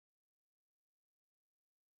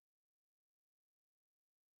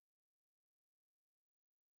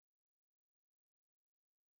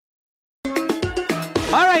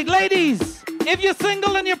All right, ladies, if you're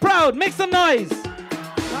single and you're proud, make some noise.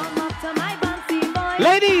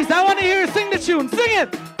 Ladies, I want to hear you sing the tune. Sing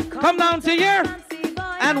it. Come down to here.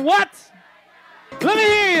 And what? Let me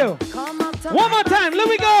hear you. One more time. Let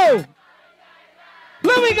me go.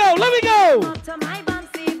 Let me go. Let me go.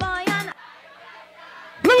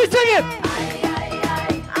 Let me sing it.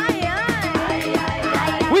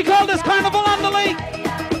 We call this Carnival on the Lake.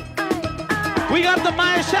 We got the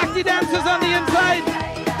Maya Shakti dancers on the inside.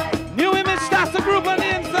 New Image Stassa group on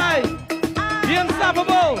the inside. The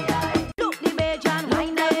Unstoppable.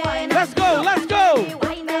 Let's go, let's go.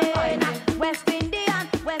 West Indian,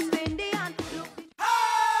 West Indian.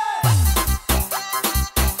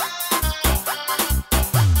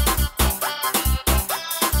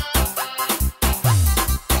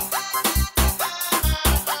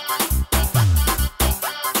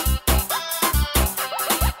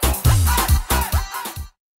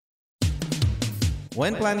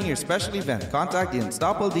 When planning your special event, contact the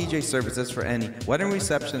Unstoppable DJ Services for any wedding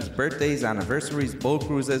receptions, birthdays, anniversaries, boat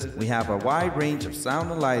cruises. We have a wide range of sound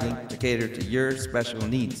and lighting to cater to your special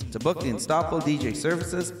needs. To book the Unstoppable DJ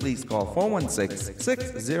Services, please call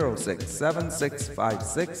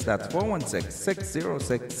 416-606-7656. That's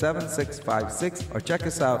 416-606-7656. Or check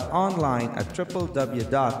us out online at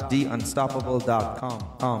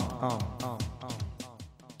www.theunstoppable.com.